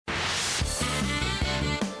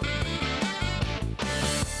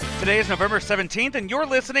Today is November 17th, and you're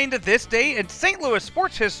listening to This Day in St. Louis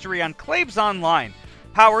Sports History on Claves Online,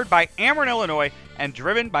 powered by Ameren, Illinois, and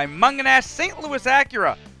driven by Mungenast St. Louis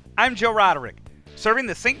Acura. I'm Joe Roderick. Serving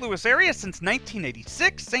the St. Louis area since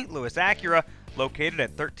 1986, St. Louis Acura, located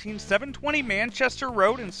at 13720 Manchester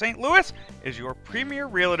Road in St. Louis, is your premier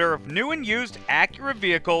realtor of new and used Acura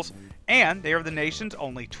vehicles, and they are the nation's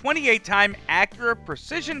only 28-time Acura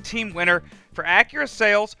Precision Team winner for Acura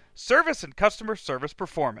sales, service, and customer service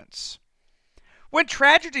performance. When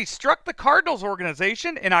tragedy struck the Cardinals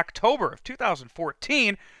organization in October of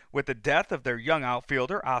 2014 with the death of their young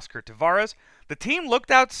outfielder Oscar Taveras, the team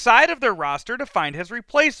looked outside of their roster to find his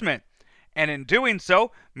replacement, and in doing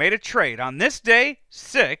so, made a trade on this day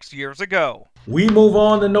 6 years ago. We move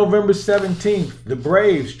on to November 17th. The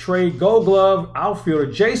Braves trade Gold Glove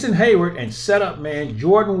outfielder Jason Heyward and setup man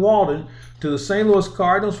Jordan Walden to the St. Louis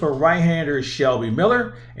Cardinals for right-hander Shelby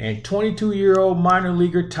Miller and 22-year-old minor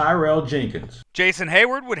leaguer Tyrell Jenkins. Jason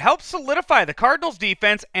Heyward would help solidify the Cardinals'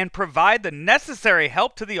 defense and provide the necessary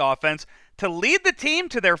help to the offense to lead the team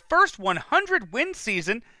to their first 100-win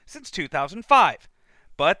season since 2005.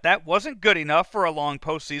 But that wasn't good enough for a long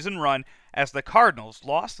postseason run as the Cardinals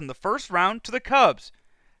lost in the first round to the Cubs.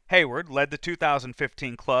 Heyward led the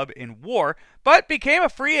 2015 club in WAR, but became a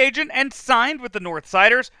free agent and signed with the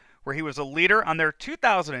Northsiders, where he was a leader on their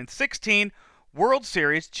 2016 World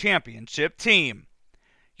Series championship team.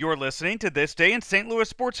 You're listening to This Day in St. Louis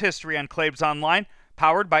Sports History on Claves Online,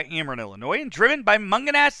 powered by Ameren, Illinois, and driven by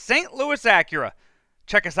Mungenast St. Louis Acura.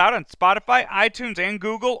 Check us out on Spotify, iTunes, and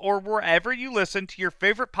Google, or wherever you listen to your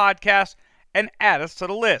favorite podcasts, and add us to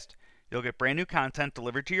the list. You'll get brand new content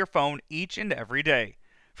delivered to your phone each and every day.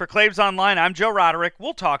 For Claves Online, I'm Joe Roderick.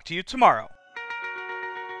 We'll talk to you tomorrow.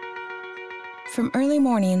 From early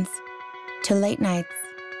mornings to late nights,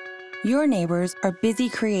 your neighbors are busy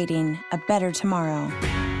creating a better tomorrow.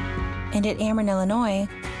 And at Ameren, Illinois,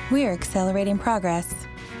 we're accelerating progress.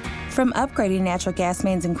 From upgrading natural gas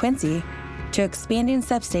mains in Quincy to expanding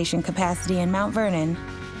substation capacity in Mount Vernon,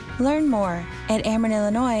 learn more at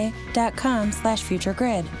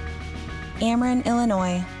amerenillinois.com/futuregrid. Ameren,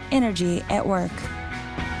 Illinois, energy at work.